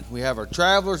We have our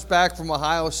travelers back from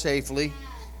Ohio safely,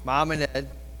 Mom and Ed.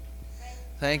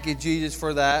 Thank you, Jesus,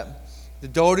 for that. The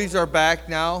Doties are back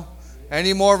now.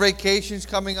 Any more vacations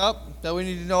coming up that we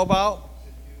need to know about?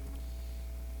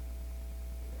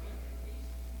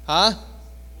 Huh?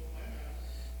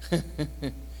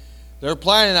 They're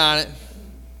planning on it.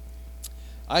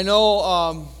 I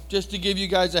know, just to give you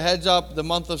guys a heads up, the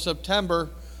month of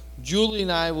September, Julie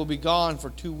and I will be gone for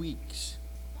 2 weeks.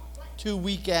 2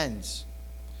 weekends.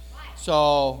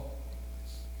 So,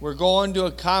 we're going to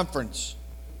a conference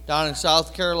down in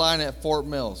South Carolina at Fort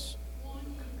Mills.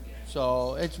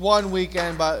 So, it's 1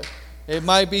 weekend, but it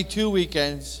might be 2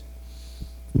 weekends.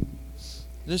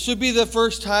 This would be the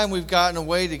first time we've gotten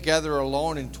away together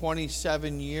alone in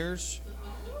 27 years.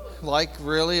 Like,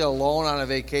 really, alone on a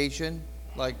vacation.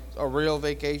 Like, a real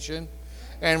vacation.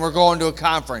 And we're going to a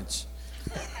conference.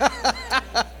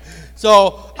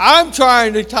 So, I'm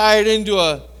trying to tie it into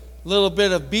a little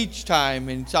bit of beach time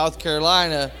in South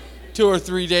Carolina 2 or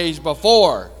 3 days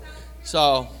before.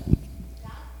 So,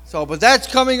 but that's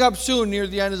coming up soon near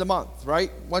the end of the month,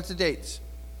 right? What's the dates?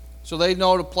 So they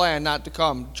know to plan not to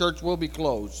come. Church will be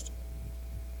closed.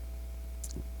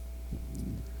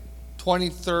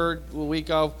 23rd, the week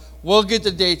of. We'll get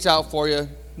the dates out for you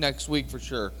next week for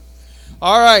sure.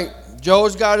 All right.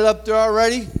 Joe's got it up there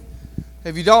already.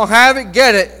 If you don't have it,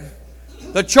 get it.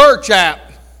 The church app.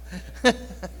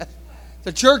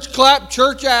 The church clap,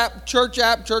 church app,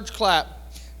 church clap.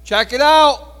 Check it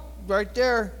out. Right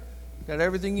there. Got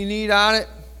everything you need on it.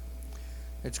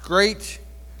 It's great.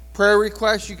 Prayer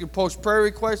requests, you can post prayer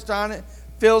requests on it.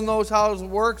 Phil knows how it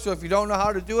works, so if you don't know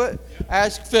how to do it,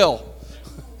 ask Phil.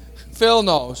 Phil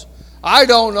knows. I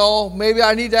don't know. Maybe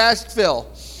I need to ask Phil.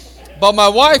 But my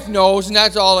wife knows, and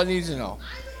that's all I need to know.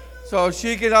 So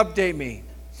she can update me.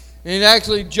 And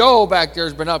actually, Joe back there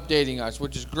has been updating us,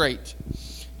 which is great.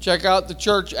 Check out the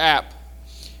church app.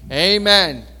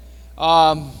 Amen.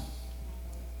 I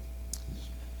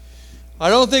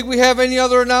don't think we have any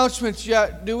other announcements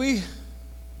yet, do we?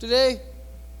 Today?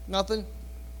 Nothing?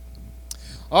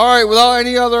 All right, without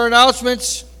any other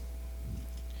announcements,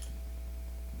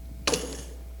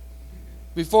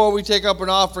 before we take up an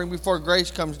offering, before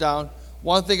Grace comes down,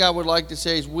 one thing I would like to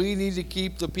say is we need to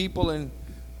keep the people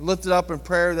lifted up in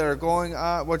prayer that are going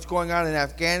on, what's going on in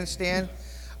Afghanistan.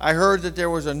 I heard that there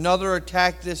was another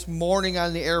attack this morning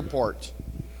on the airport.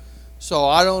 So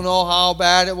I don't know how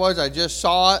bad it was. I just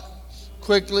saw it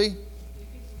quickly.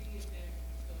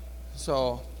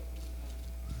 But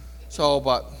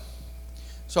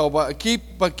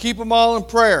keep them all in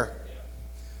prayer.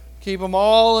 Keep them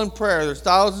all in prayer. There's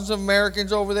thousands of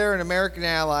Americans over there and American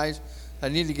allies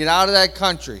that need to get out of that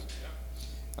country.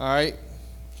 All right?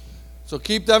 So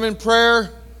keep them in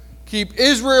prayer. Keep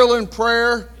Israel in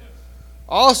prayer.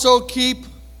 Also keep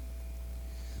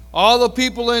all the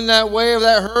people in that way of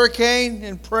that hurricane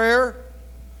in prayer.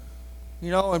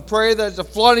 And pray that the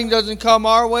flooding doesn't come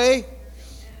our way.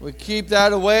 We keep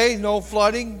that away, no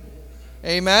flooding.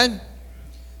 Amen.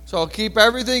 So keep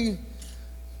everything,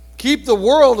 keep the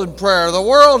world in prayer. The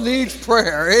world needs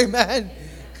prayer. Amen.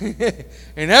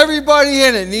 And everybody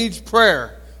in it needs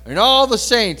prayer. And all the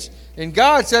saints. And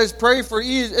God says pray for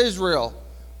Israel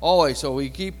always. So we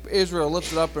keep Israel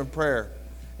lifted up in prayer.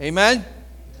 Amen.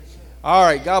 All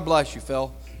right. God bless you,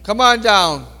 Phil. Come on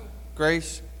down,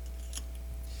 Grace.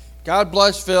 God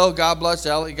bless Phil. God bless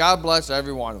Ellie. God bless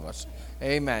every one of us.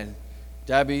 Amen.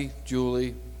 Debbie,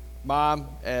 Julie, Mom,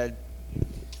 Ed.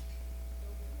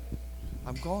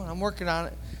 I'm working on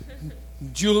it.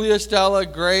 Julia, Stella,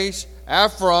 Grace,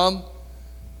 Ephraim,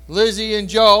 Lizzie, and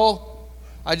Joe.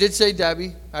 I did say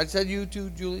Debbie. I said you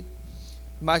too, Julie.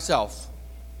 Myself.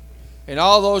 And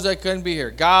all those that couldn't be here.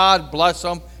 God bless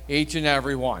them, each and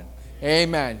every one.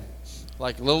 Amen.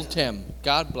 Like little Tim.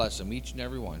 God bless them, each and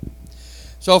every one.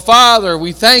 So, Father,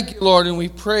 we thank you, Lord, and we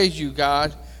praise you,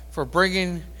 God, for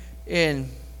bringing in,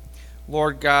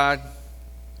 Lord God,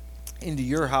 into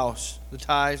your house the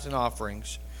tithes and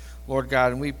offerings, Lord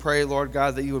God. And we pray, Lord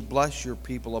God, that you would bless your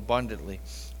people abundantly.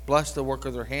 Bless the work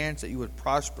of their hands, that you would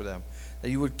prosper them, that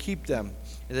you would keep them,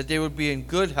 and that they would be in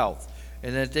good health,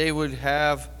 and that they would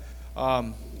have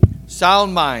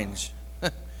sound minds,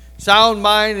 sound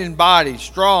mind and body,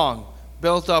 strong,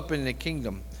 built up in the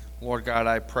kingdom. Lord God,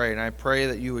 I pray. And I pray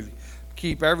that you would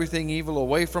keep everything evil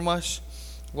away from us,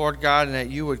 Lord God, and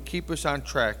that you would keep us on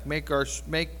track. Make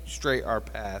straight our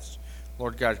paths,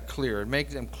 Lord God, clear. And make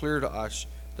them clear to us,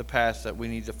 the paths that we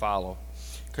need to follow.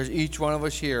 Because each one of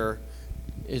us here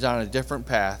is on a different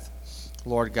path,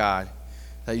 Lord God,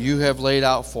 that you have laid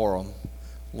out for them,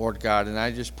 Lord God. And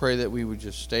I just pray that we would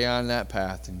just stay on that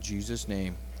path. In Jesus'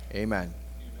 name, amen.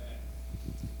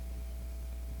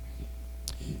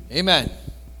 Amen.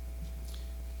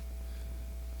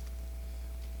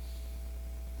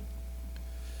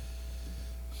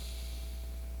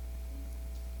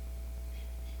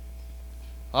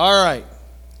 All right.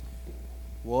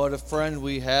 What a friend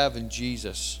we have in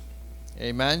Jesus.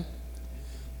 Amen.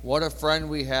 What a friend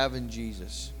we have in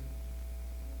Jesus.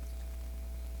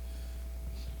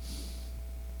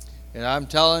 And I'm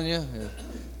telling you,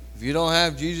 if you don't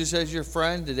have Jesus as your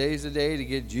friend, today's the day to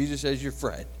get Jesus as your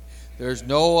friend. There's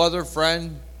no other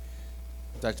friend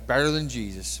that's better than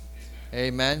Jesus.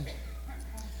 Amen.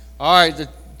 All right, the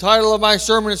title of my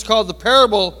sermon is called The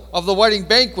Parable of the Wedding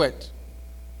Banquet.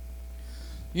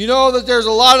 You know that there's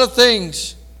a lot of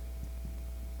things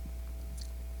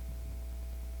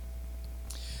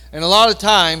and a lot of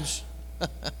times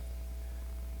that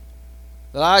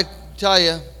I tell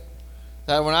you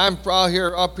that when I'm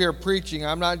up here preaching,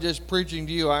 I'm not just preaching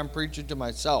to you, I'm preaching to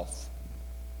myself.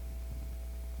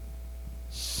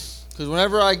 Because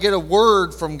whenever I get a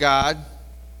word from God,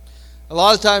 a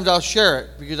lot of times I'll share it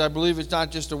because I believe it's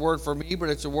not just a word for me, but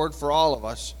it's a word for all of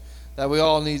us, that we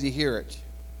all need to hear it.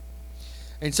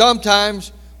 And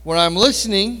sometimes when I'm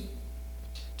listening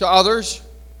to others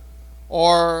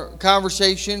or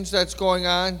conversations that's going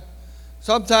on,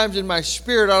 sometimes in my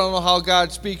spirit, I don't know how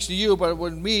God speaks to you, but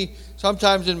with me,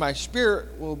 sometimes in my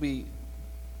spirit will be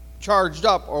charged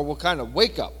up or will kind of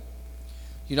wake up.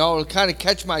 You know, it'll kind of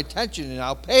catch my attention and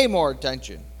I'll pay more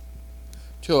attention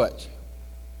to it.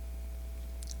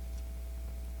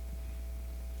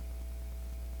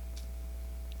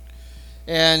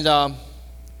 And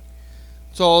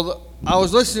so I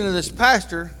was listening to this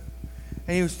pastor,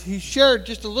 and he shared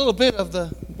just a little bit of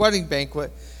the wedding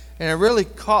banquet, and it really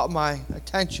caught my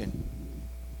attention.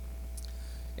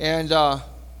 And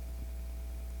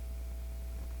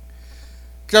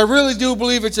because I really do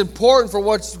believe it's important for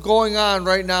what's going on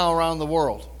right now around the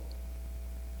world.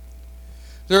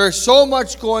 There is so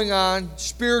much going on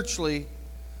spiritually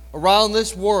around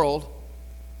this world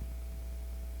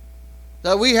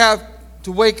that we have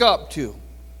to wake up to.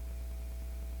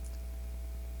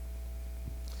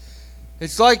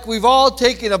 It's like we've all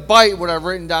taken a bite, what I've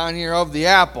written down here, of the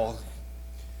apple.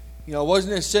 You know,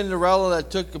 wasn't it Cinderella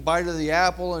that took a bite of the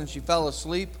apple and she fell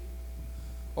asleep?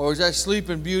 Or was that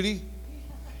Sleeping Beauty?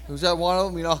 Was that one of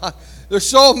them? You know, there's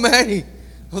so many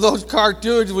of those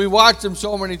cartoons. We watch them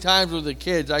so many times with the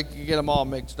kids. I can get them all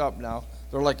mixed up now.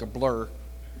 They're like a blur.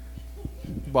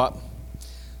 But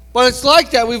it's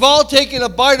like that. We've all taken a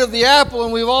bite of the apple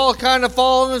and we've all kind of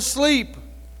fallen asleep.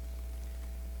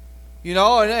 You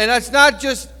know, and that's not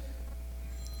just,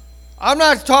 I'm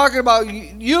not talking about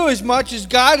you as much as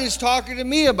God is talking to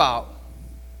me about.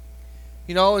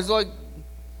 You know, it's like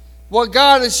what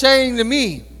God is saying to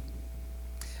me.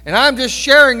 And I'm just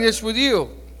sharing this with you.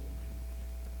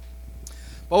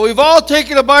 But we've all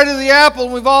taken a bite of the apple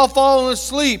and we've all fallen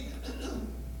asleep.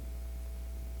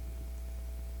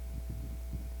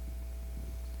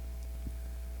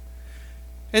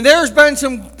 And there's been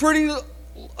some pretty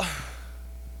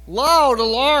loud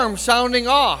alarms sounding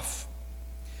off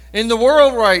in the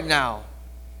world right now.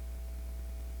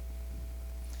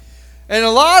 And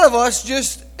a lot of us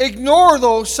just ignore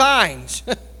those signs.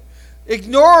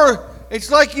 It's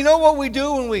like, you know what we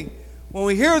do when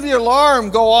we hear the alarm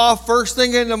go off first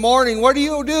thing in the morning, what do?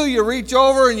 You reach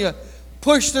over and you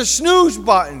push the snooze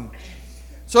button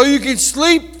so you can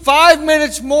sleep 5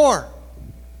 minutes more.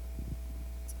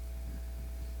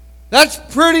 That's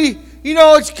pretty, you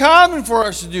know, it's common for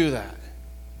us to do that.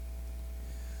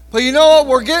 But you know what?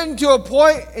 We're getting to a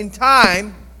point in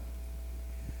time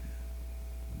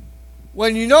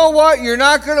when, you know what? You're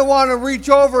not going to want to reach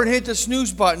over and hit the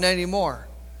snooze button anymore.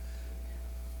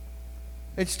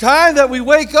 It's time that we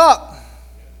wake up.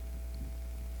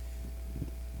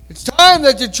 It's time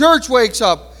that the church wakes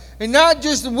up. And not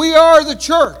just we are the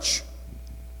church.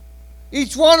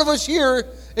 Each one of us here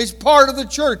is part of the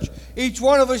church. Each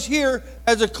one of us here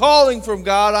has a calling from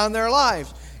God on their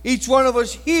lives. Each one of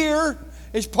us here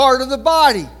is part of the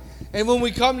body. And when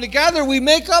we come together, we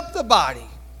make up the body.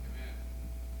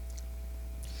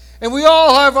 And we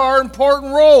all have our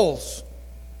important roles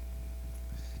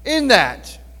in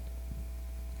that.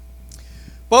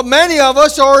 But many of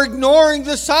us are ignoring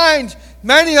the signs.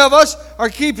 Many of us are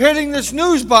keep hitting the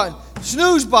snooze button,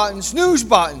 snooze button, snooze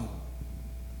button.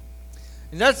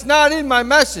 And that's not in my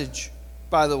message,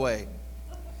 by the way.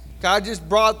 God just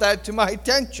brought that to my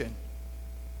attention.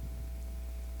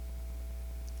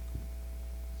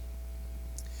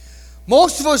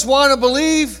 Most of us want to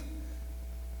believe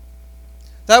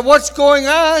that what's going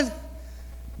on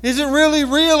isn't really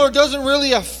real or doesn't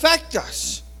really affect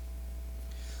us.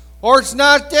 Or it's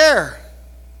not there.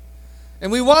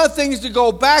 And we want things to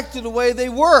go back to the way they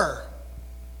were.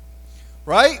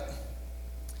 Right?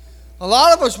 A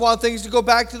lot of us want things to go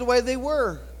back to the way they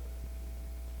were.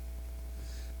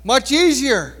 Much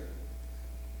easier.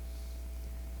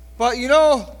 But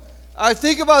I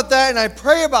think about that and I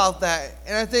pray about that.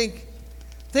 And I think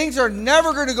things are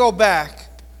never going to go back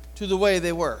to the way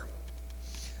they were.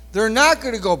 They're not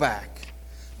going to go back.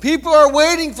 People are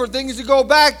waiting for things to go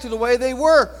back to the way they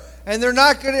were. And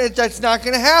that's not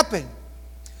going to happen.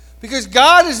 Because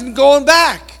God isn't going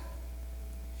back.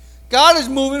 God is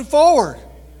moving forward.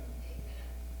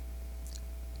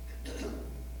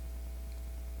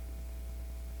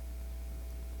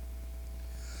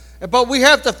 But we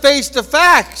have to face the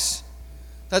facts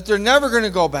that they're never going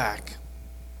to go back.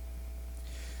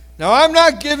 Now, I'm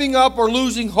not giving up or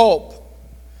losing hope.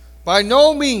 By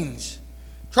no means.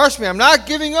 Trust me, I'm not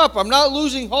giving up. I'm not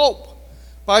losing hope.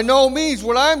 By no means.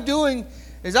 What I'm doing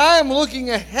is I am looking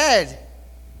ahead.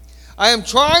 I am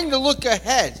trying to look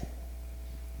ahead.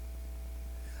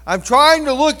 I'm trying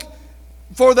to look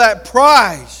for that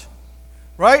prize.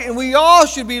 Right? And we all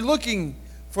should be looking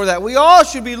for that. We all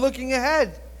should be looking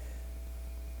ahead.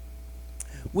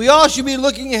 We all should be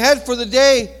looking ahead for the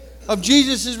day of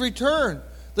Jesus' return.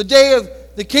 The day of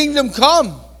the kingdom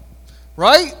come.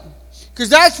 Right? Because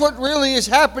that's what really is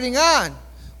happening on.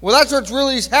 Well, that's what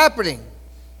really is happening.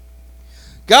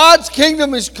 God's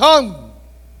kingdom is come.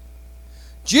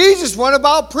 Jesus went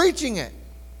about preaching it.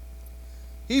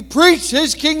 He preached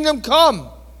His kingdom come.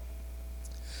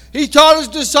 He taught His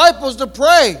disciples to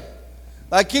pray.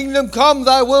 Thy kingdom come,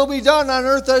 thy will be done on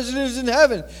earth as it is in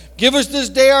heaven. Give us this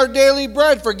day our daily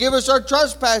bread. Forgive us our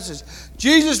trespasses.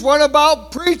 Jesus went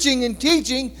about preaching and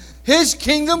teaching His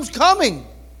kingdom's coming.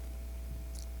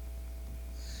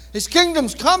 His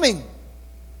kingdom's coming.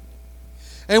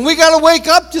 And we got to wake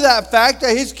up to that fact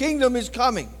that His kingdom is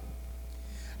coming.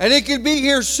 And it could be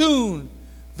here soon.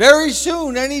 Very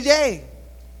soon, any day.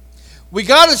 We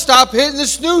got to stop hitting the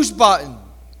snooze button.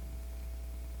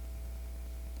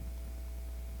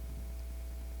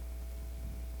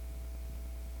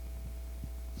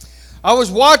 I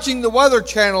was watching the Weather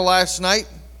Channel last night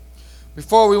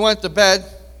before we went to bed.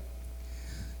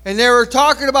 And they were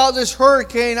talking about this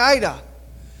Hurricane Ida.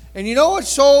 And you know what's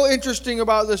so interesting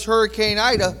about this Hurricane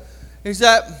Ida is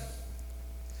that,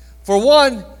 for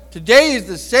one, today is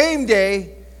the same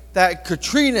day that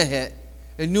Katrina hit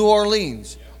in New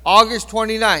Orleans. August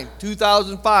 29th,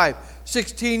 2005,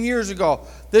 16 years ago.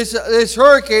 This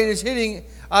hurricane is hitting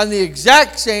on the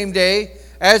exact same day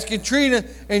as Katrina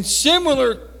in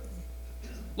similar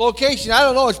location. I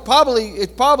don't know, it's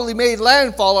probably made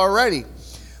landfall already.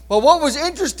 But what was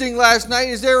interesting last night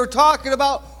is they were talking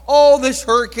about, this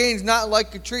hurricane's not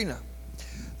like Katrina.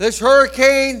 This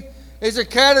hurricane is a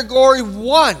Category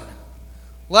 1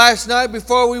 last night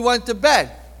before we went to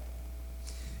bed.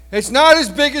 It's not as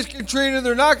big as Katrina.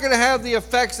 They're not going to have the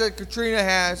effects that Katrina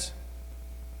has.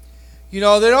 They're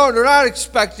not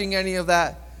expecting any of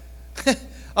that.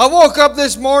 I woke up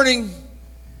this morning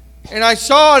and I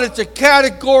saw it. It's a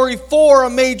Category 4, a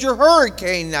major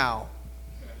hurricane now.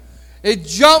 It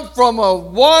jumped from a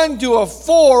 1 to a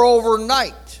 4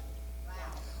 overnight.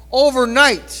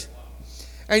 Overnight.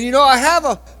 And I have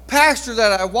a pastor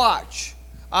that I watch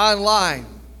online,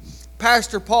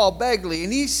 Pastor Paul Begley,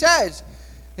 and he says,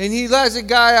 and he has a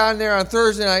guy on there on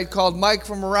Thursday night called Mike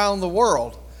from Around the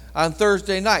World on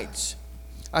Thursday nights.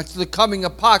 That's the Coming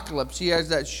Apocalypse. He has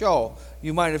that show.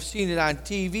 You might have seen it on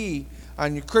TV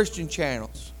on your Christian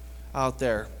channels out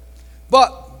there.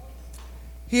 But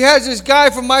he has this guy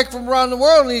from Mike from Around the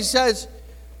World, and he says,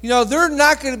 they're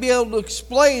not going to be able to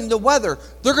explain the weather.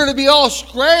 They're going to be all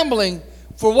scrambling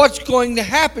for what's going to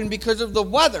happen because of the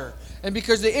weather and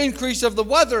because of the increase of the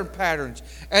weather patterns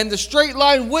and the straight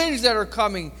line winds that are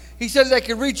coming. He says they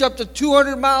can reach up to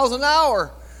 200 miles an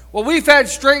hour. Well, we've had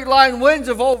straight line winds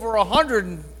of over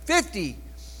 150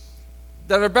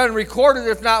 that have been recorded,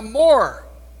 if not more.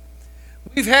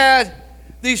 We've had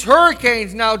these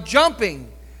hurricanes now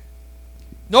jumping.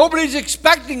 Nobody's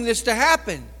expecting this to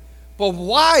happen. But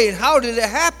why and how did it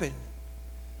happen?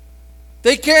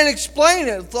 They can't explain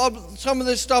it. Some of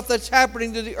this stuff that's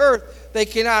happening to the earth, they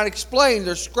cannot explain.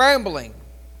 They're scrambling.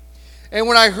 And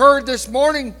when I heard this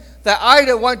morning that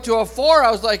Ida went to a 4, I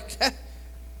was like,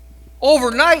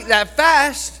 overnight that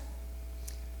fast?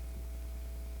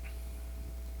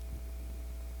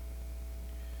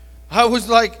 I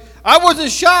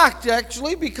wasn't shocked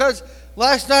actually, because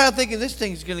last night I'm thinking this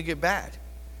thing's going to get bad.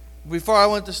 Before I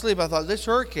went to sleep, I thought this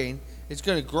hurricane is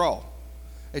going to grow.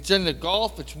 It's in the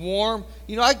Gulf. It's warm.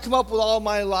 I come up with all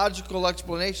my logical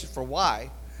explanations for why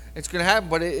it's going to happen,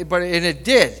 but it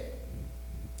did.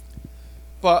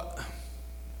 But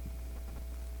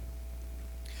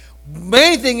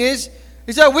Main thing is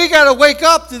that we got to wake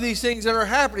up to these things that are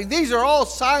happening. These are all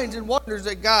signs and wonders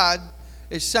that God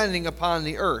is sending upon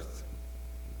the earth.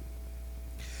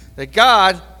 That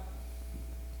God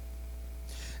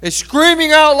is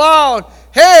screaming out loud,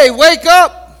 hey, wake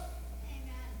up!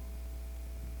 Amen.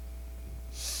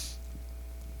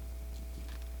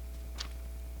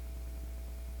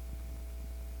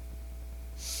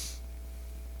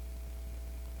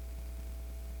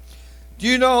 Do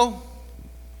you know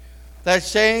that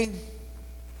saying,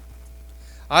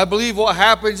 I believe what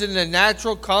happens in the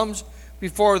natural comes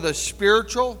before the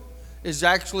spiritual, is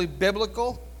actually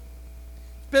biblical?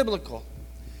 It's biblical.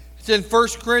 It's in 1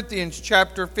 Corinthians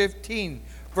chapter 15,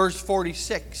 verse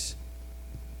 46.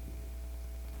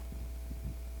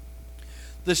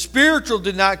 The spiritual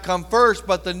did not come first,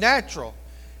 but the natural.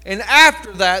 And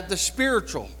after that, the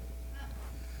spiritual.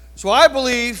 So I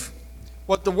believe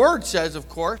what the Word says, of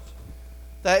course,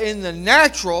 that in the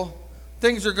natural,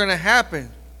 things are going to happen.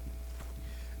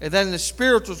 And then the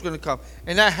spiritual is going to come.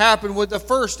 And that happened with the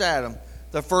first Adam.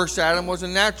 The first Adam was a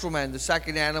natural man. The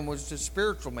second Adam was the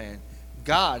spiritual man.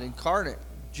 God incarnate.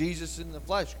 Jesus in the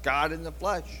flesh. God in the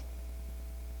flesh.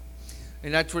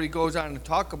 And that's what he goes on to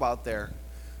talk about there.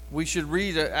 We should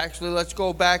read it. Actually, let's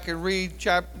go back and read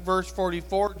verse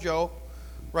 44, Joe.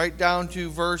 Right down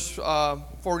to verse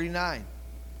 49.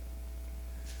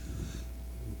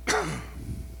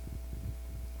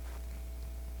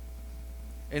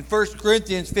 In 1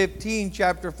 Corinthians 15,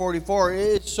 chapter 44, it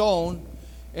is sown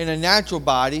in a natural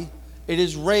body. It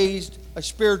is raised a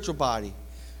spiritual body.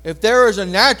 If there is a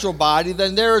natural body,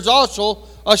 then there is also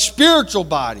a spiritual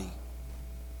body.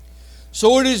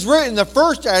 So it is written, the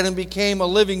first Adam became a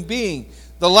living being.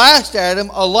 The last Adam,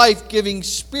 a life-giving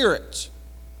spirit.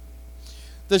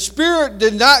 The spirit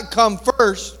did not come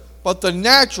first, but the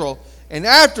natural, and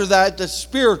after that, the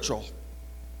spiritual.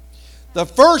 The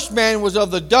first man was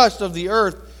of the dust of the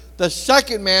earth. The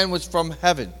second man was from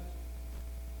heaven.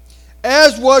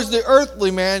 As was the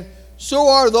earthly man, so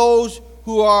are those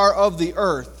who are of the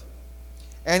earth.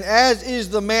 And as is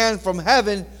the man from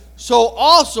heaven, so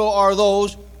also are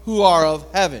those who are of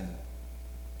heaven.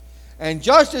 And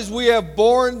just as we have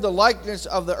borne the likeness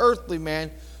of the earthly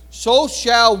man, so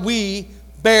shall we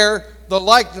bear the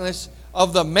likeness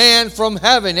of the man from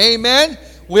heaven. Amen?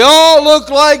 We all look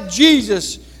like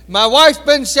Jesus. My wife's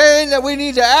been saying that we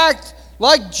need to act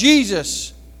like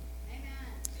Jesus. Amen.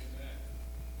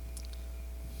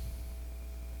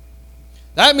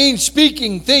 That means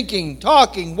speaking, thinking,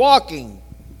 talking, walking,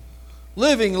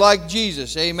 living like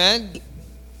Jesus. Amen?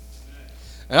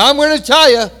 And I'm going to tell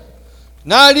you,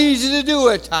 not easy to do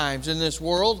at times in this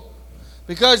world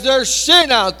because there's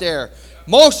sin out there.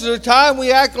 Most of the time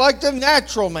we act like the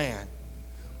natural man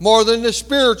more than the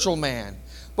spiritual man.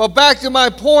 But back to my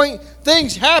point,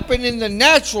 things happen in the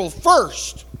natural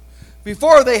first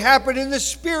before they happen in the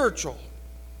spiritual.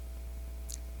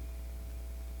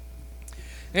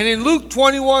 And in Luke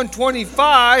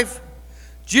 21:25,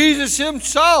 Jesus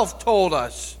himself told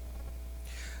us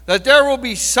that there will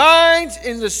be signs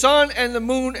in the sun and the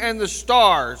moon and the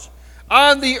stars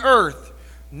on the earth.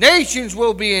 Nations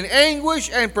will be in anguish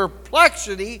and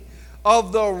perplexity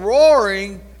of the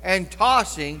roaring and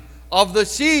tossing of the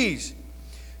seas.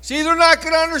 See, they're not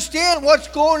going to understand what's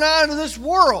going on in this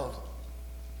world.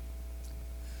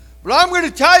 But I'm going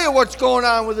to tell you what's going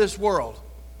on with this world.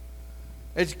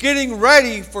 It's getting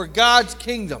ready for God's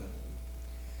kingdom.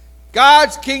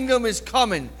 God's kingdom is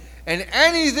coming. And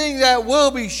anything that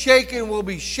will be shaken will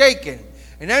be shaken.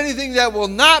 And anything that will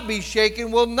not be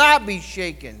shaken will not be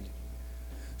shaken.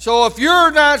 So if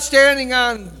you're not standing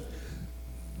on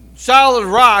solid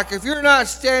rock, if you're not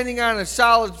standing on a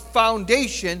solid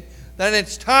foundation, then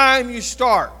it's time you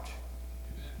start.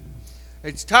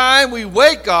 It's time we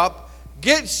wake up,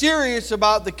 get serious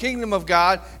about the kingdom of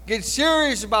God, get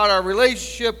serious about our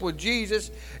relationship with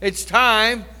Jesus. It's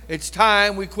time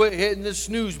we quit hitting the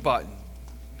snooze button.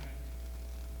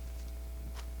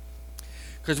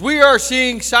 Because we are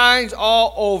seeing signs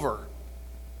all over.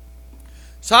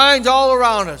 Signs all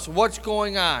around us. What's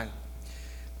going on?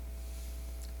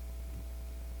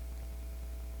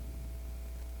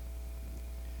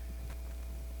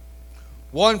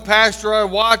 One pastor I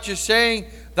watch is saying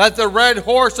that the red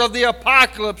horse of the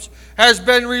apocalypse has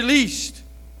been released.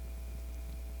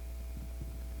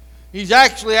 He's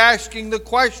actually asking the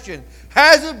question,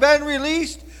 has it been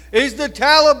released? Is the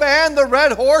Taliban the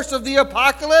red horse of the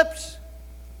apocalypse?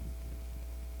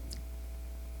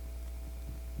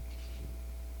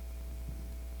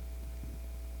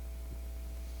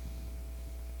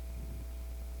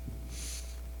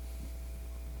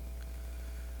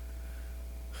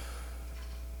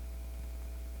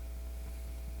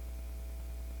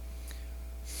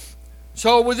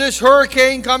 So with this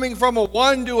hurricane coming from a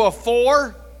 1 to a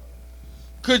 4,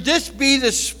 could this be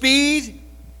the speed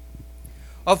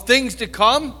of things to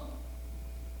come?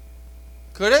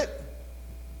 Could it?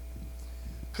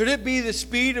 Could it be the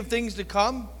speed of things to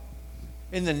come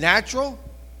in the natural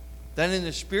than in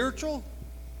the spiritual?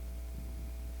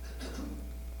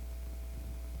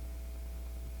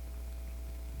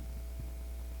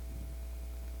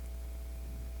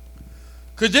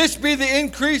 Could this be the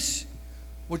increase,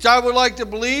 which I would like to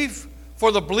believe,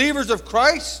 for the believers of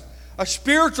Christ? A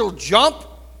spiritual jump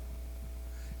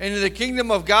into the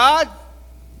kingdom of God?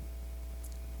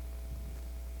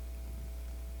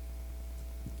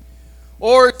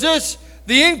 Or is this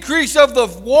the increase of the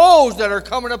woes that are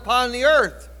coming upon the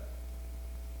earth?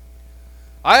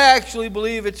 I actually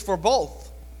believe it's for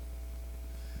both.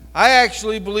 I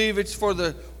actually believe it's for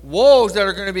the woes that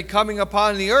are going to be coming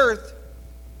upon the earth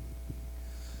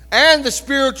and the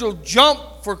spiritual jump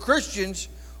for Christians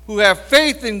who have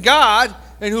faith in God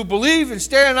and who believe and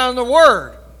stand on the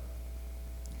Word.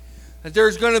 That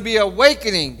there's going to be an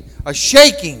awakening, a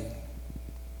shaking.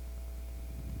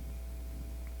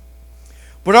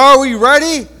 But are we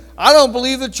ready? I don't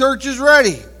believe the church is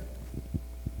ready.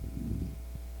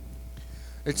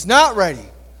 It's not ready.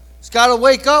 It's got to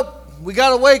wake up. We got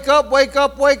to wake up, wake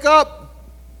up, wake up.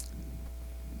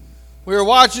 We were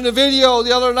watching a video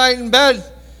the other night in bed.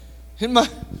 And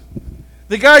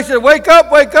the guy said, wake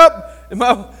up, wake up. And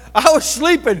I was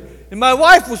sleeping. And my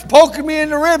wife was poking me in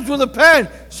the ribs with a pen,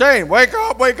 saying, wake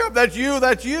up, that's you,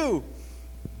 that's you.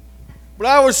 But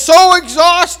I was so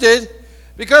exhausted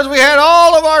because we had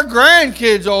all of our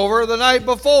grandkids over the night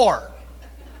before.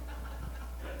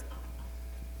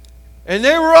 And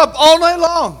they were up all night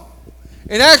long.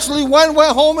 And actually one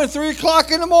went home at 3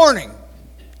 o'clock in the morning.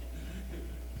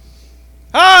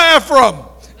 Hi, Ephraim.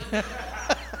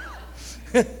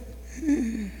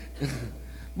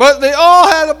 But they all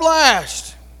had a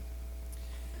blast.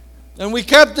 And we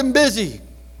kept them busy.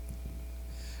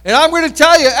 And I'm going to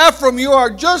tell you, Ephraim, you are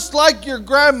just like your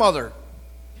grandmother.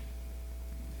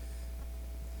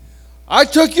 I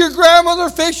took your grandmother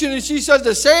fishing and she said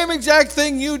the same exact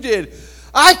thing you did.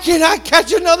 I cannot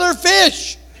catch another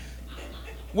fish.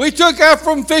 We took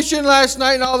Ephraim fishing last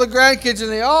night and all the grandkids,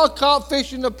 and they all caught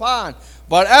fish in the pond.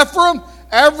 But Ephraim,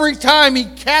 every time he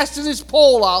casted his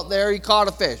pole out there, he caught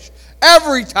a fish.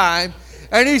 Every time.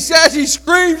 And he says, he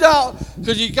screamed out,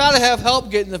 because you got to have help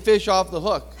getting the fish off the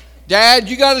hook. Dad,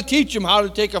 you got to teach him how to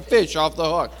take a fish off the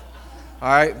hook. All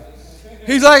right?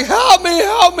 He's like, help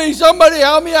me, somebody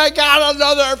help me, I got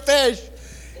another fish.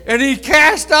 And he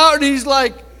cast out and he's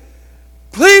like,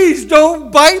 please don't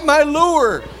bite my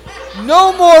lure.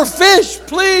 No more fish,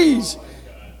 please.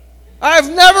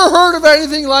 I've never heard of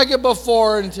anything like it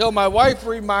before until my wife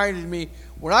reminded me.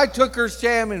 When I took her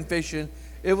salmon fishing,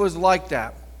 it was like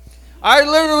that. I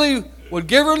literally would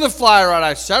give her the fly rod.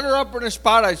 I set her up in a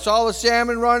spot. I saw the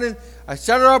salmon running. I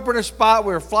set her up in a spot.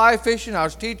 We were fly fishing. I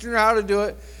was teaching her how to do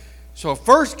it. So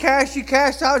first cast, she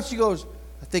cast out, and she goes,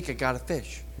 I think I got a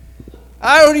fish.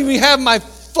 I don't even have my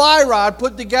fly rod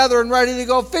put together and ready to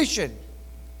go fishing.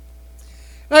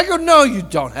 And I go, no, you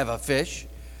don't have a fish.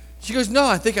 She goes, no,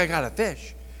 I think I got a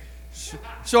fish.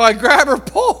 So I grab her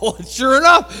pole, and sure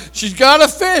enough, she's got a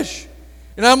fish.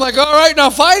 And I'm like, all right, now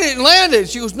fight it and land it.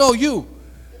 She goes, no, you.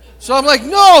 So I'm like,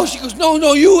 no. She goes,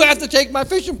 no, you have to take my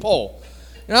fishing pole.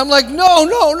 And I'm like,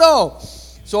 no.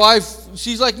 So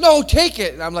she's like, no, take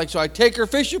it. And I'm like, so I take her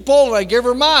fishing pole and I give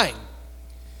her mine.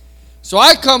 So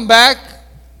I come back,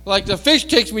 like the fish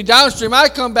takes me downstream. I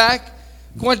come back,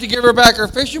 went to give her back her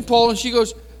fishing pole, and she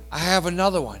goes, I have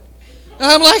another one. And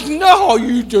I'm like, no,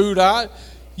 you do not.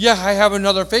 Yeah, I have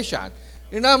another fish on.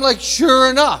 And I'm like,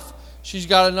 sure enough, she's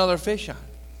got another fish on.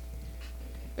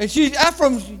 And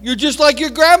Ephraim, you're just like your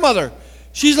grandmother.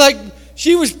 She's like,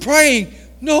 she was praying,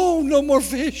 no more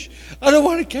fish. I don't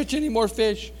want to catch any more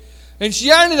fish. And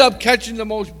she ended up catching the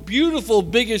most beautiful,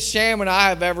 biggest salmon I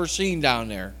have ever seen down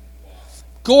there.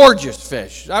 Gorgeous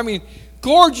fish. I mean,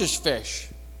 gorgeous fish.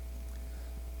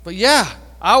 But yeah,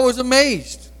 I was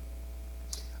amazed.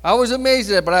 I was amazed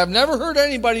at it, but I've never heard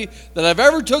anybody that I've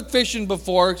ever took fishing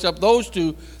before, except those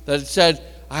two, that said,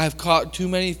 I have caught too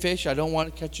many fish, I don't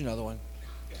want to catch another one.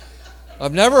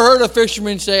 I've never heard a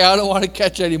fisherman say, I don't want to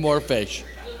catch any more fish.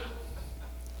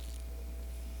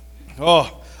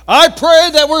 Oh, I pray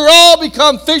that we all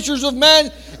become fishers of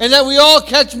men and that we all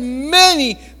catch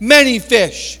many, many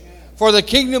fish for the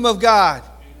kingdom of God.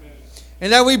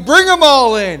 And that we bring them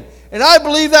all in. And I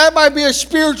believe that might be a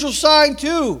spiritual sign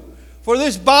too for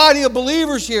this body of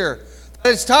believers here.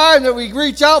 That it's time that we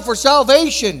reach out for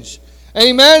salvations.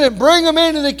 Amen. And bring them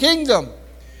into the kingdom.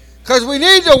 Because we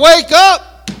need to wake up.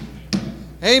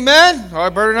 Amen? Oh, I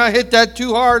better not hit that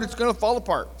too hard. It's going to fall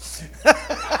apart.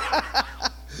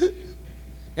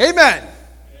 Amen.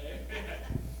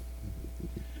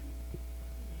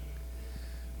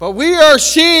 But we are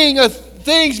seeing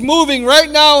things moving right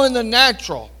now in the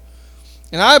natural.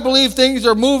 And I believe things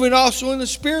are moving also in the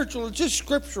spiritual. It's just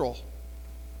scriptural.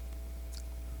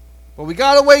 But we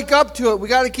got to wake up to it. We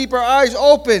got to keep our eyes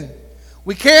open.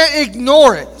 We can't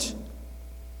ignore it.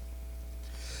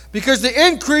 Because the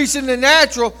increase in the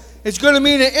natural is going to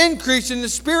mean an increase in the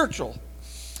spiritual.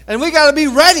 And we got to be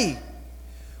ready.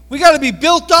 We got to be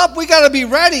built up. We got to be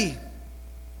ready.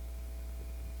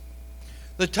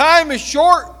 The time is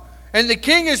short, and the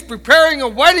king is preparing a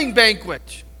wedding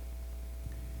banquet.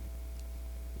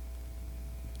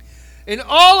 And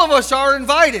all of us are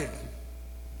invited.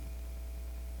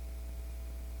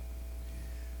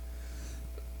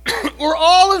 We're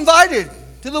all invited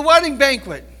to the wedding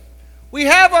banquet. We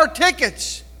have our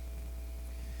tickets.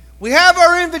 We have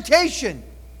our invitation.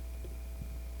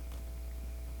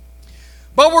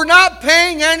 But we're not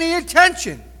paying any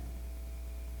attention.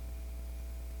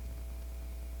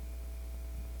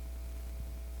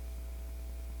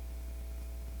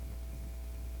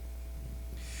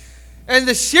 And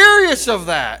the seriousness of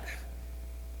that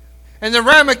and the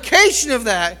ramification of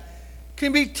that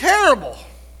can be terrible.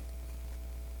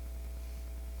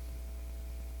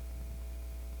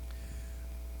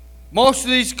 Most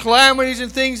of these calamities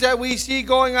and things that we see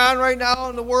going on right now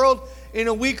in the world, in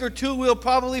a week or two, we'll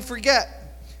probably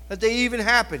forget that they even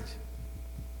happened.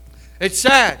 It's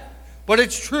sad, but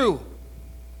it's true.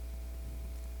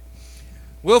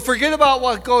 We'll forget about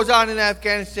what goes on in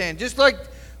Afghanistan. Just like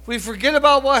we forget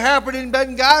about what happened in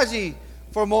Benghazi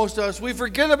for most of us. We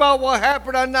forget about what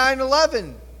happened on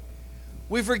 9/11.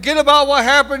 We forget about what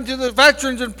happened to the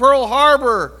veterans in Pearl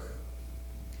Harbor.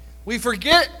 We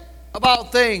forget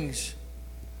about things.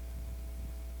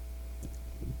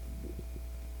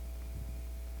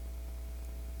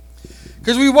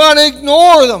 Because we want to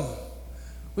ignore them.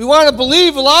 We want to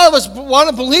believe, a lot of us want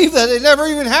to believe that it never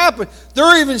even happened.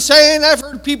 They're even saying, I've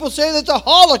heard people say that the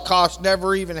Holocaust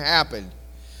never even happened.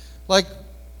 Like,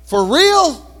 for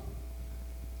real?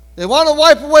 They want to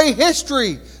wipe away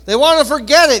history. They want to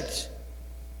forget it.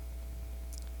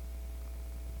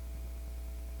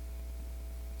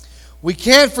 We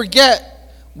can't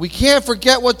forget. We can't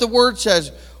forget what the Word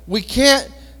says. We can't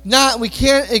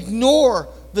ignore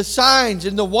the signs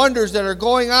and the wonders that are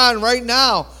going on right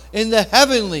now in the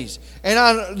heavenlies and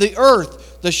on the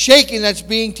earth, the shaking that's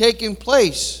being taken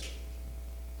place.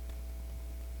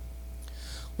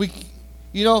 We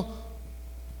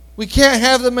can't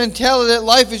have the mentality that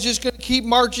life is just going to keep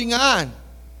marching on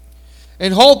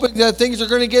and hoping that things are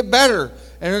going to get better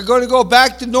and are going to go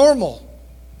back to normal.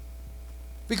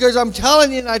 Because I'm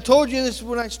telling you, and I told you this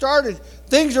when I started,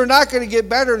 things are not going to get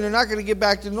better and they're not going to get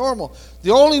back to normal.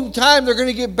 The only time they're going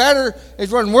to get better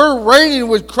is when we're reigning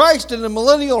with Christ in the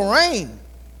millennial reign.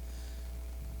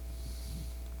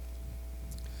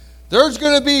 There's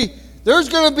going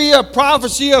to be a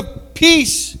prophecy of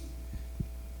peace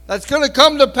that's going to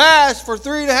come to pass for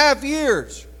 3.5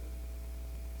 years.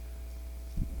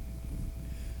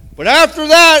 But after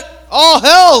that, all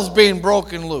hell's being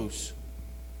broken loose.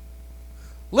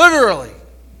 Literally.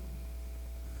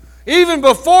 Even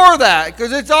before that,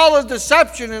 because it's all a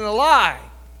deception and a lie.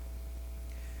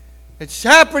 It's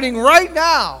happening right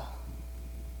now.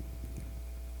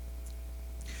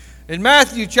 In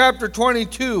Matthew chapter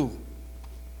 22,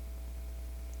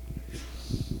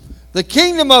 the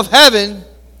kingdom of heaven,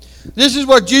 this is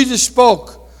what Jesus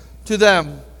spoke to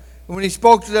them when he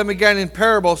spoke to them again in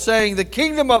parable, saying, the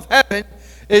kingdom of heaven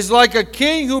is like a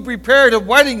king who prepared a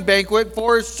wedding banquet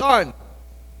for his son.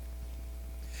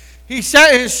 He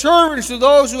sent his servants to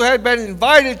those who had been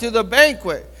invited to the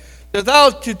banquet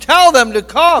to tell them to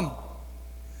come.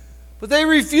 But they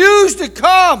refused to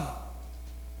come.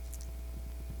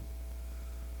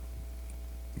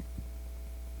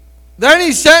 Then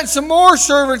he sent some more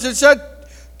servants and said,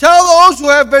 tell those who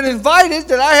have been invited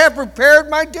that I have prepared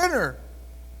my dinner.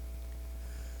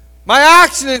 My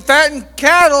oxen and fattened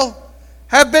cattle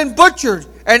have been butchered,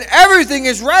 and everything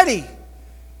is ready.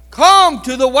 Come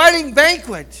to the wedding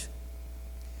banquet.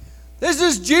 This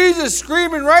is Jesus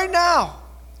screaming right now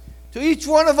to each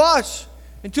one of us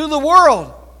and to the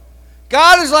world.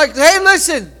 God is like, hey,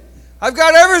 listen, I've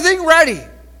got everything ready.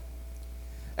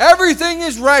 Everything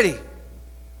is ready.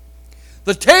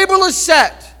 The table is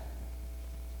set.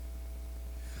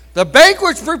 The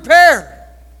banquet's prepared.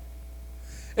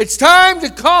 It's time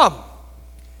to come.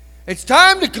 It's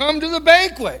time to come to the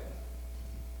banquet.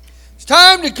 It's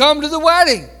time to come to the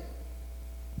wedding.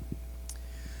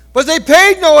 But they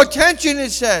paid no attention, it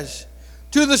says.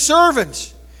 to the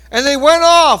servants, and they went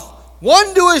off,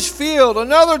 one to his field,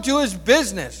 another to his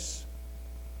business.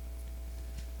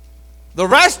 The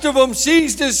rest of them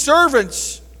seized his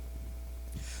servants,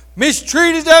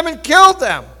 mistreated them, and killed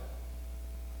them.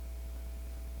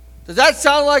 Does that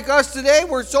sound like us today?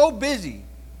 We're so busy.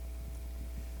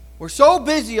 We're so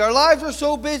busy. Our lives are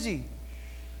so busy.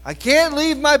 I can't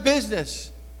leave my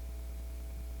business.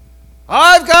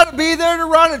 I've got to be there to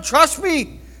run it. Trust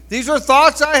me, these are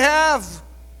thoughts I have.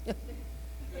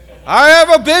 I have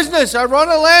a business. I run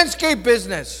a landscape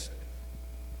business.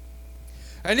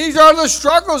 And these are the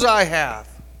struggles I have.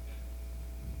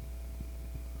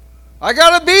 I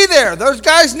got to be there. Those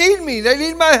guys need me. They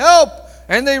need my help.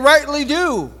 And they rightly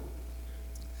do.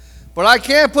 But I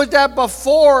can't put that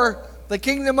before the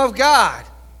kingdom of God.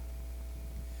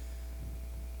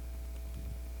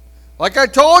 Like I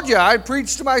told you, I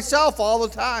preach to myself all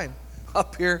the time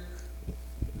up here.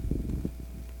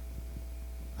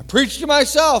 I preach to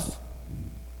myself.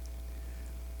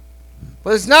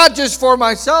 But it's not just for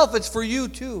myself, it's for you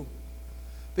too.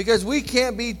 Because we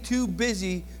can't be too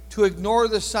busy to ignore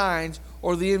the signs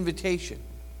or the invitation.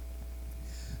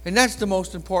 And that's the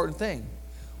most important thing.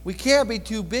 We can't be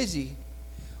too busy.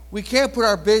 We can't put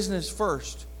our business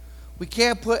first. We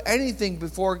can't put anything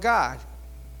before God.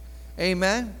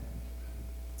 Amen?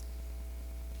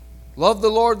 Love the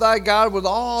Lord thy God with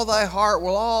all thy heart,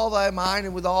 with all thy mind,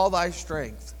 and with all thy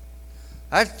strength.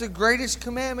 That's the greatest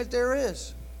commandment there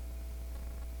is.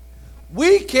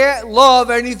 We can't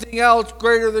love anything else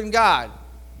greater than God.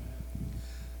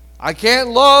 I can't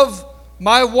love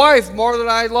my wife more than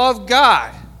I love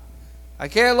God. I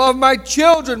can't love my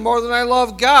children more than I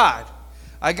love God.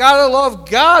 I got to love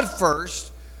God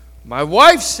first, my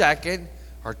wife second,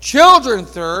 our children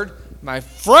third, my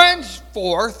friends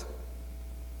fourth.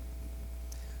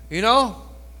 You know?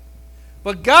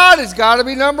 But God has got to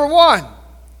be number one.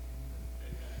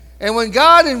 And when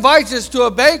God invites us to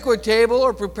a banquet table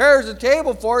or prepares a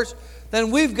table for us, then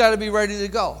we've got to be ready to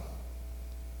go.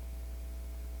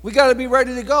 We got to be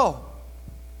ready to go.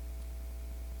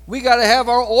 We got to have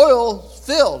our oil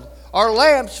filled, our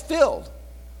lamps filled,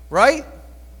 right?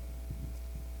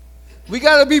 We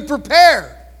got to be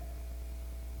prepared.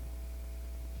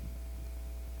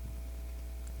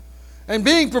 And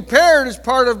being prepared is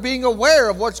part of being aware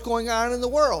of what's going on in the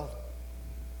world.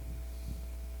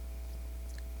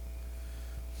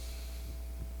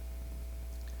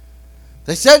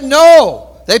 They said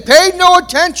no. They paid no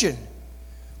attention.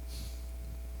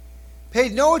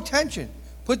 Paid no attention.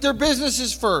 Put their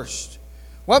businesses first.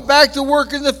 Went back to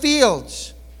work in the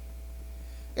fields.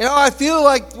 You know, I feel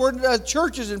like the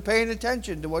church isn't paying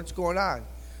attention to what's going on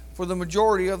for the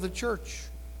majority of the church.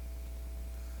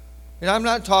 And I'm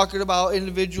not talking about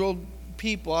individual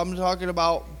people. I'm talking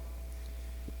about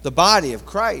the body of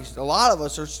Christ. A lot of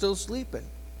us are still sleeping.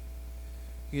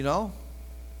 You know?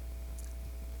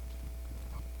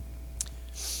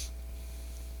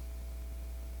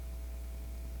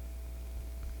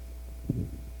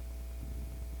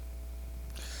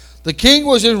 The king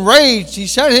was enraged. He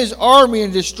sent his army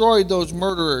and destroyed those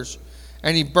murderers,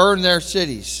 and he burned their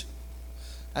cities.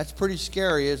 That's pretty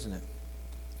scary, isn't it?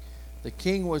 The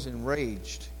king was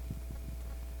enraged.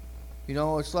 You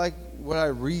know, it's like what I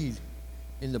read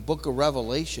in the book of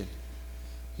Revelation.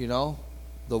 You know,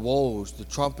 the woes, the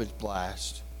trumpet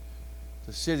blast,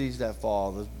 the cities that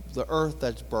fall, the earth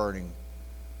that's burning.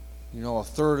 You know, a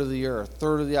third of the earth,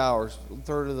 third of the hours,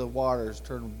 third of the waters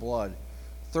turned blood.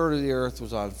 Third of the earth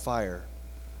was on fire.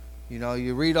 You know,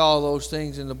 you read all those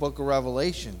things in the book of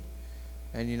Revelation.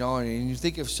 And, you know, and you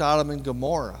think of Sodom and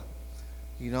Gomorrah.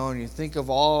 You know, and you think of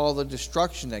all the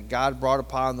destruction that God brought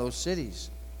upon those cities.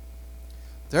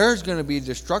 There's going to be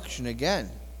destruction again.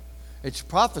 It's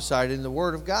prophesied in the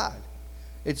Word of God.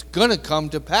 It's going to come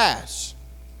to pass.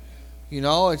 You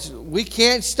know, we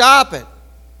can't stop it.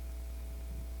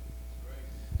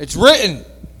 It's written.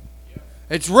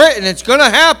 It's written. It's going to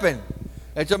happen.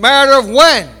 It's a matter of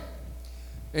when.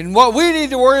 And what we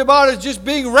need to worry about is just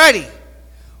being ready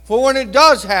for when it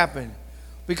does happen.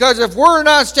 Because if we're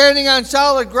not standing on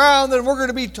solid ground, then we're going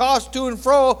to be tossed to and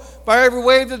fro by every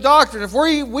wave of doctrine. If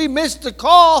we miss the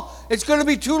call, it's going to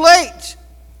be too late.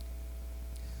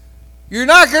 You're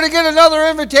not going to get another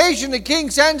invitation. The king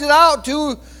sends it out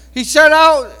he sent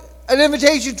out an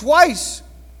invitation twice.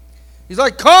 He's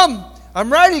like, come,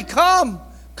 I'm ready, come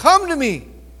to me.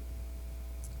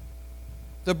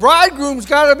 The bridegroom's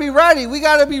got to be ready. We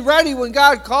got to be ready when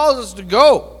God calls us to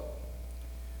go.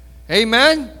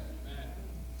 Amen?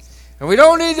 And we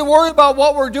don't need to worry about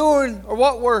what we're doing or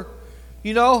what we're,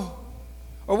 you know,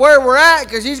 or where we're at,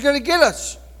 because he's going to get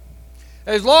us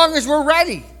as long as we're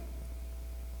ready.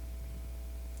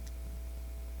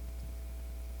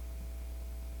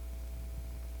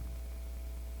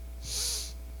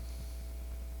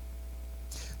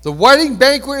 The wedding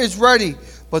banquet is ready,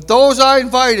 but those I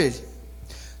invited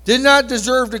did not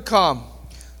deserve to come.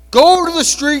 Go to the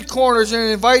street corners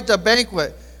and invite the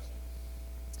banquet.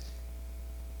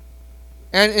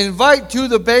 And invite to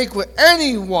the banquet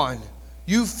anyone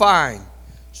you find.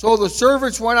 So the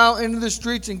servants went out into the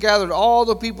streets and gathered all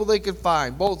the people they could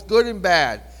find, both good and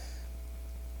bad.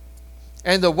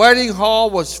 And the wedding hall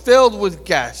was filled with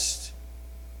guests.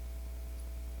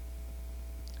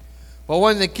 But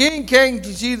when the king came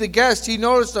to see the guests, he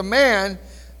noticed a man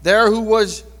there who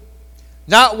was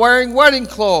not wearing wedding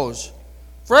clothes.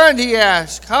 Friend, he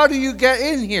asked, how do you get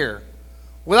in here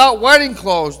without wedding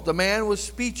clothes? The man was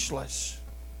speechless.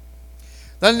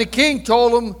 Then the king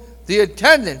told the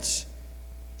attendants,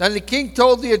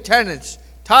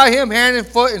 tie him hand and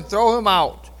foot and throw him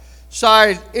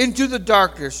outside into the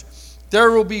darkness.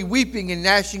 There will be weeping and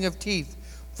gnashing of teeth,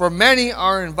 for many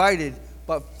are invited,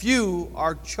 but few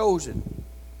are chosen.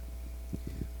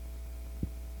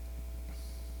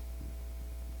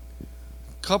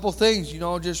 A couple things,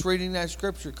 just reading that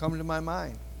scripture come to my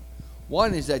mind.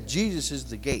 One is that Jesus is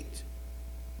the gate.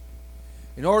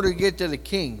 In order to get to the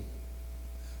king,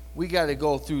 we got to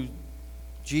go through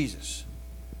Jesus.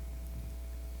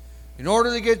 In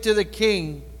order to get to the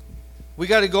king, we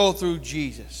got to go through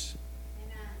Jesus.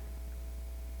 Amen.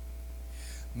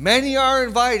 Many are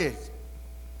invited.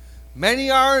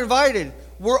 Many are invited.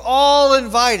 We're all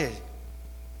invited.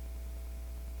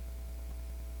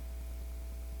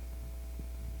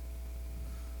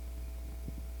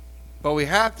 But we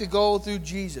have to go through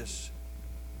Jesus.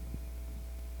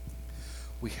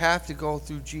 We have to go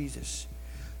through Jesus.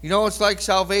 It's like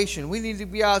salvation. We need to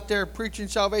be out there preaching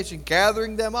salvation,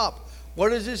 gathering them up. What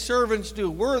does his servants do?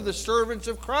 We're the servants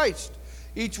of Christ.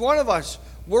 Each one of us.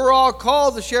 We're all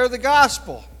called to share the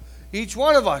gospel. Each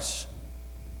one of us.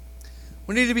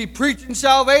 We need to be preaching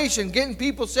salvation, getting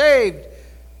people saved,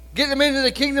 getting them into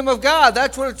the kingdom of God.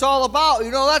 That's what it's all about.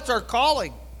 That's our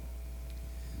calling.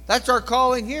 That's our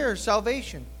calling here,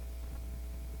 salvation.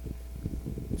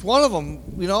 It's one of them.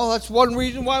 That's one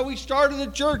reason why we started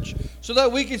the church, so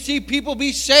that we can see people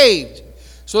be saved,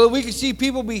 so that we can see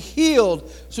people be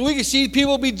healed, so we can see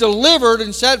people be delivered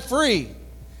and set free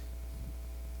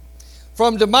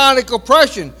from demonic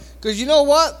oppression. Because you know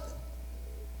what?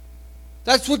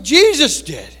 That's what Jesus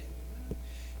did.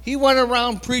 He went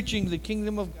around preaching the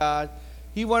kingdom of God.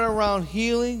 He went around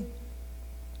healing,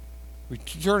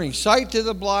 returning sight to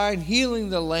the blind, healing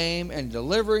the lame, and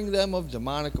delivering them of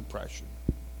demonic oppression.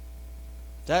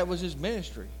 That was his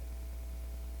ministry.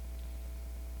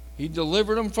 He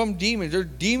delivered them from demons. There are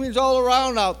demons all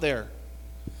around out there,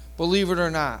 believe it or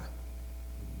not.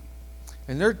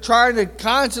 And they're trying to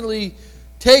constantly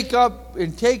take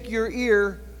your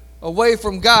ear away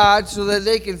from God so that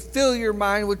they can fill your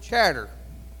mind with chatter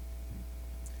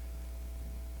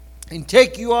and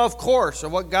take you off course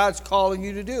of what God's calling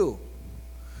you to do.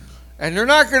 And they're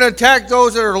not going to attack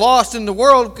those that are lost in the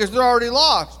world, because they're already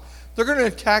lost. They're going to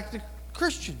attack the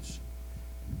Christians.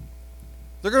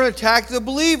 They're going to attack the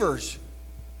believers.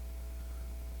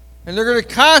 And they're going to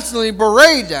constantly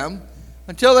berate them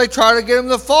until they try to get them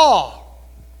to fall.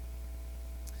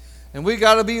 And we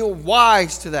got to be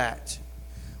wise to that.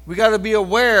 We got to be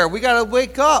aware. We got to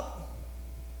wake up.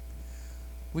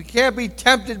 We can't be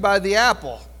tempted by the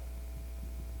apple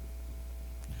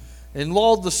and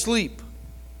lulled to sleep.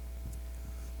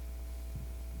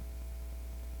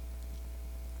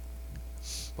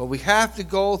 But we have to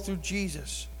go through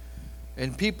Jesus.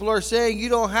 And people are saying you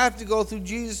don't have to go through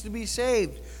Jesus to be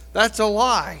saved. That's a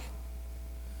lie.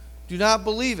 Do not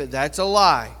believe it. That's a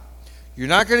lie. You're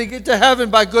not going to get to heaven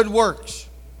by good works.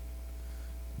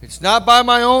 It's not by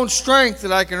my own strength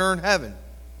that I can earn heaven.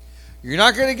 You're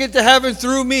not going to get to heaven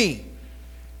through me.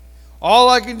 All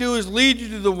I can do is lead you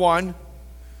to the one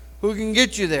who can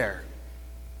get you there.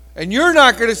 And you're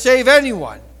not going to save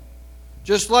anyone.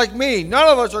 Just like me. None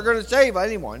of us are going to save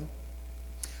anyone.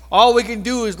 All we can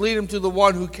do is lead them to the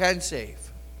one who can save.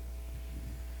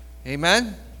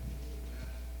 Amen?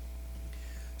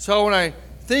 So when I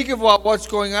think about what's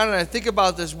going on and I think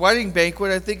about this wedding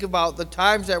banquet, I think about the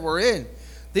times that we're in.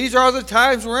 These are the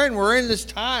times we're in. We're in this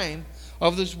time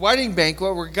of this wedding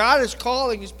banquet where God is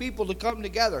calling his people to come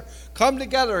together. Come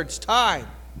together. It's time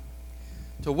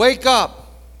to wake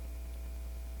up.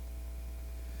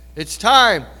 It's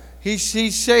time. He's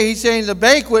saying the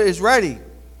banquet is ready.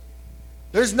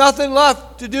 There's nothing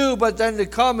left to do but then to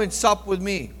come and sup with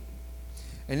me.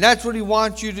 And that's what he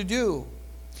wants you to do.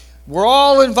 We're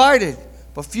all invited,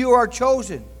 but few are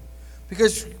chosen.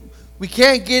 Because we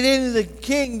can't get into the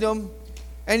kingdom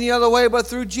any other way but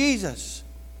through Jesus.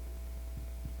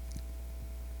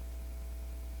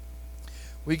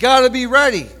 We got to be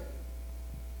ready.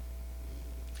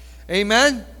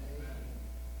 Amen?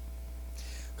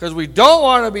 Because we don't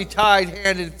want to be tied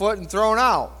hand and foot and thrown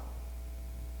out.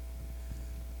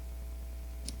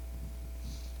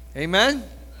 Amen?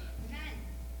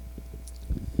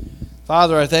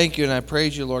 Father, I thank you and I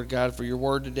praise you, Lord God, for your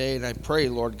word today. And I pray,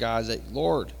 Lord God, that,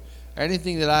 Lord,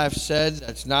 anything that I've said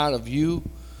that's not of you,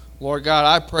 Lord God,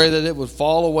 I pray that it would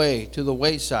fall away to the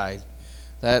wayside.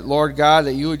 That, Lord God,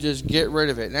 that you would just get rid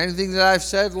of it. And anything that I've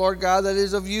said, Lord God, that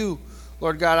is of you,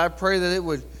 Lord God, I pray that it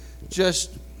would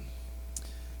just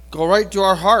go right to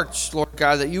our hearts, Lord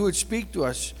God, that you would speak to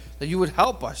us, that you would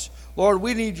help us. Lord,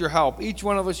 we need your help. Each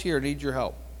one of us here need your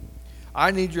help.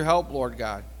 I need your help, Lord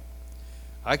God.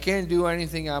 I can't do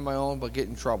anything on my own but get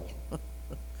in trouble.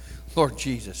 Lord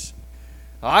Jesus.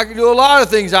 I can do a lot of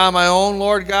things on my own,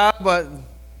 Lord God, but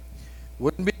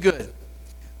wouldn't be good.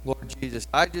 Lord Jesus,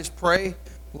 I just pray,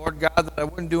 Lord God, that I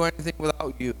wouldn't do anything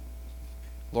without you.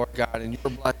 Lord God, and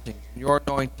your blessing, and your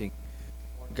anointing.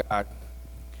 Lord God,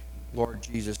 Lord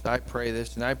Jesus, I pray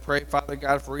this. And I pray, Father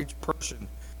God, for each person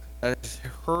that has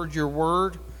heard your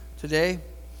word today.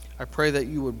 I pray that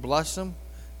you would bless them,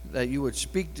 that you would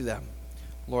speak to them.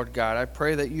 Lord God, I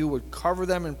pray that you would cover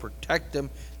them and protect them,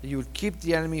 that you would keep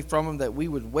the enemy from them, that we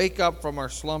would wake up from our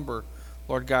slumber.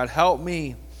 Lord God, help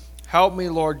me,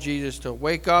 Lord Jesus, to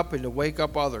wake up and to wake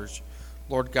up others.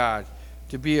 Lord God,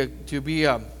 to be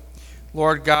a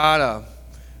Lord God, a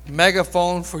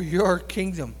megaphone for your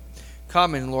kingdom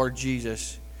coming, Lord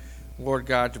Jesus. Lord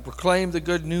God, to proclaim the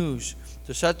good news,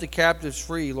 to set the captives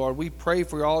free. Lord, we pray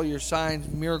for all your signs,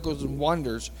 miracles, and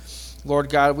wonders. Lord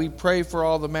God, we pray for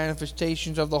all the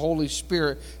manifestations of the Holy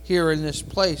Spirit here in this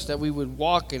place, that we would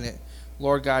walk in it.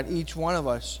 Lord God, each one of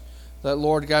us, that,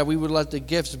 Lord God, we would let the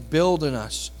gifts build in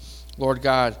us, Lord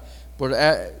God.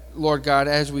 But, Lord God,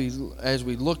 as we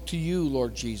look to you,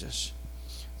 Lord Jesus,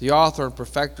 the author and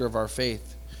perfecter of our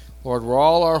faith, Lord, where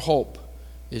all our hope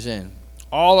is in.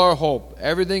 All our hope,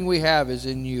 everything we have is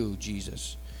in you,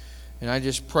 Jesus. And I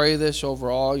just pray this over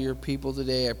all your people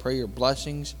today. I pray your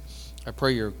blessings. I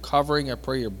pray your covering. I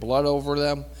pray your blood over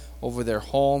them, over their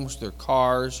homes, their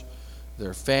cars,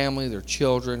 their family, their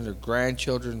children, their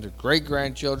grandchildren, their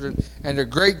great-grandchildren, and their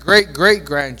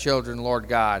great-great-great-grandchildren, Lord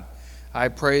God. I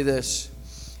pray this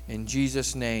in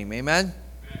Jesus' name. Amen.